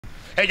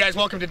Hey guys,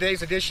 welcome to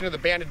today's edition of the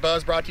Banded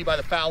Buzz, brought to you by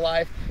the Fowl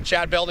Life.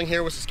 Chad Belding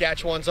here with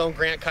Saskatchewan's own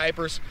Grant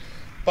Kuipers.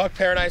 Buck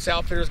Paradise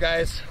Outfitters,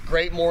 guys.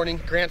 Great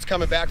morning. Grant's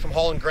coming back from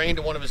hauling grain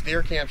to one of his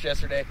deer camps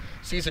yesterday.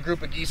 Sees a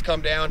group of geese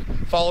come down,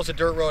 follows a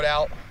dirt road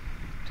out.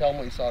 Tell him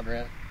what you saw,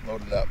 Grant.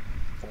 Loaded up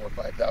 4,000 or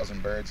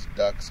 5,000 birds,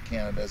 ducks,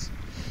 Canadas.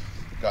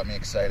 Got me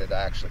excited.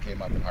 I actually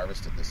came up and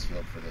harvested this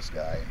field for this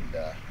guy,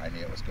 and I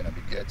knew it was going to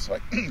be good, so I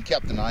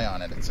kept an eye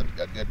on it. It's a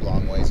good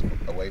long ways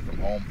away from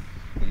home.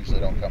 We usually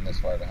don't come this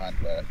far to hunt,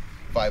 but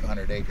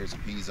 500 acres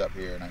of peas up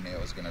here, and I knew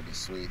it was going to be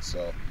sweet.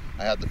 So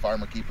I had the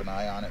farmer keep an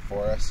eye on it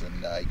for us,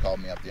 and he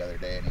called me up the other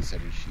day and he said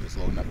she was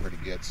loading up pretty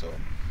good. So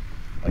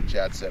like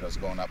Chad said, I was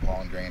going up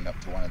hauling grain up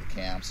to one of the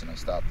camps, and I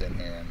stopped in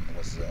here and it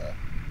was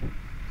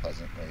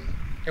pleasantly.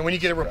 And when you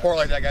get a report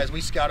like that, guys,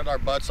 we scouted our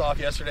butts off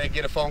yesterday,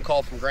 get a phone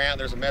call from Grant,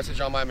 there's a message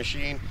on my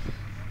machine,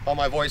 on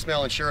my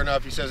voicemail, and sure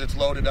enough, he says it's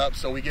loaded up,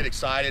 so we get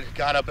excited.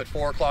 Got up at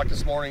 4 o'clock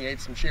this morning, ate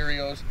some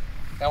Cheerios.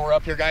 Now we're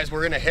up here, guys.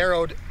 We're in a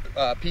harrowed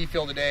pea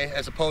field today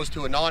as opposed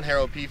to a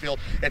non-harrowed pea field.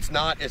 There's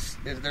not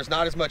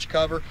as much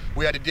cover.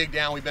 We had to dig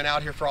down. We've been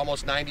out here for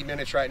almost 90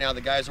 minutes right now. The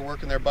guys are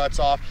working their butts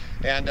off,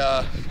 and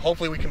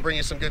hopefully we can bring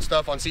you some good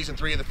stuff on season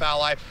 3 of the Fowl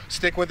Life.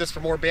 Stick with us for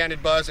more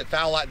Banded Buzz at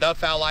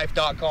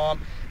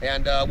thefowllife.com,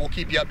 and we'll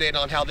keep you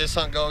updated on how this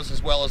hunt goes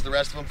as well as the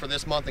rest of them for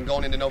this month and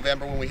going into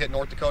November when we hit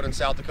North Dakota and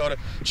South Dakota.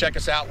 Check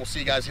us out. We'll see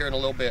you guys here in a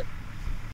little bit.